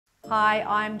Hi,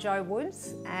 I'm Jo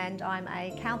Woods and I'm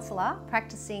a counsellor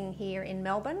practicing here in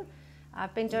Melbourne.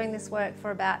 I've been doing this work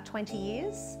for about 20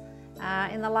 years.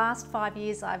 In the last 5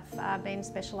 years I've been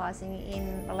specialising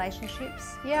in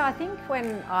relationships. Yeah, I think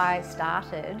when I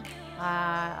started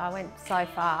I went so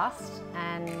fast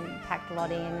and packed a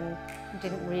lot in and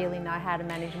didn't really know how to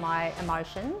manage my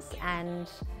emotions, and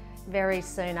very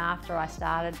soon after I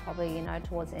started, probably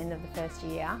towards the end of the first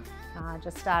year, I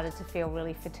just started to feel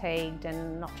really fatigued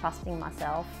and not trusting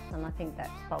myself, and I think that's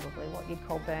probably what you'd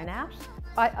call burnout.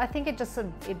 I think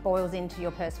it boils into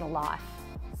your personal life.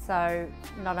 So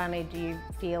not only do you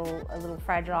feel a little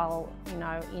fragile,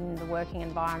 in the working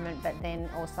environment, but then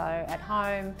also at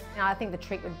home. I think the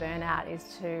trick with burnout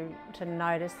is to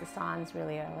notice the signs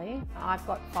really early. I've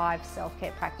got 5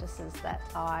 self-care practices that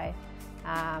I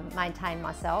maintain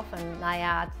myself, and they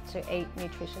are to eat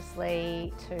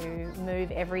nutritiously, to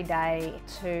move every day,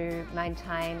 to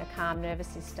maintain a calm nervous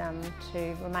system,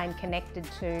 to remain connected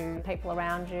to people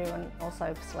around you, and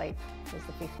also sleep is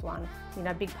the 5th one.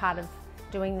 A big part of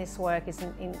doing this work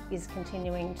is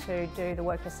continuing to do the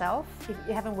work yourself. If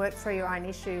you haven't worked through your own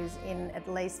issues in at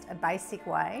least a basic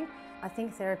way, I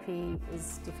think therapy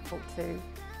is difficult to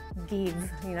give,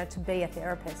 to be a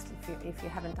therapist. If you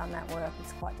haven't done that work,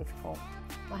 it's quite difficult.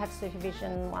 I have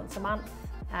supervision once a month,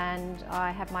 and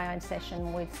I have my own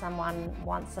session with someone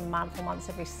once a month or once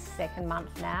every 2nd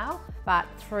month now. But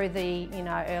through the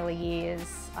early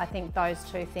years, I think those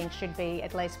 2 things should be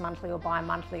at least monthly or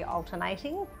bi-monthly,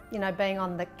 alternating. Being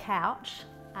on the couch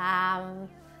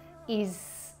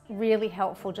is really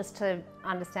helpful just to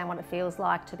understand what it feels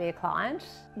like to be a client,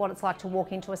 what it's like to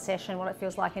walk into a session, what it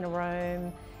feels like in a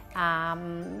room,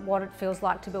 what it feels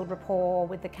like to build rapport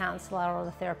with the counsellor or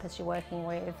the therapist you're working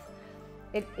with.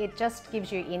 It just gives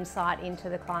you insight into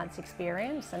the client's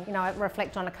experience. And I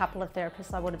reflect on a couple of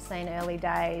therapists I would have seen early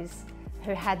days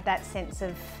who had that sense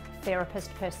of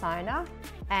therapist persona,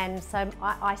 and so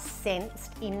I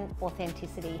sensed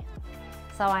inauthenticity.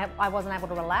 So I wasn't able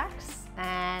to relax,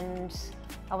 and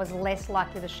I was less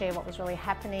likely to share what was really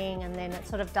happening, and then it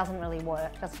sort of doesn't really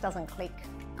work, just doesn't click.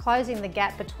 Closing the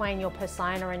gap between your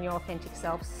persona and your authentic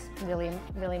self's really,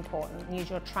 really important. Use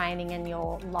your training and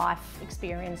your life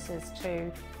experiences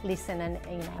to listen and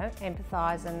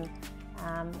empathise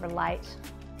and relate.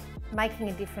 Making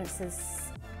a difference is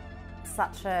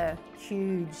such a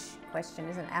huge question,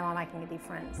 isn't it? Am I making a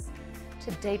difference?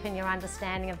 To deepen your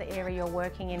understanding of the area you're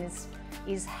working in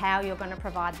is how you're going to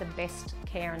provide the best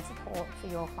care and support for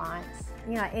your clients.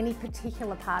 Any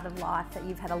particular part of life that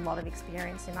you've had a lot of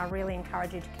experience in, I really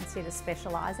encourage you to consider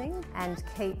specialising and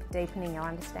keep deepening your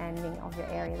understanding of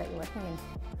the area that you're working in.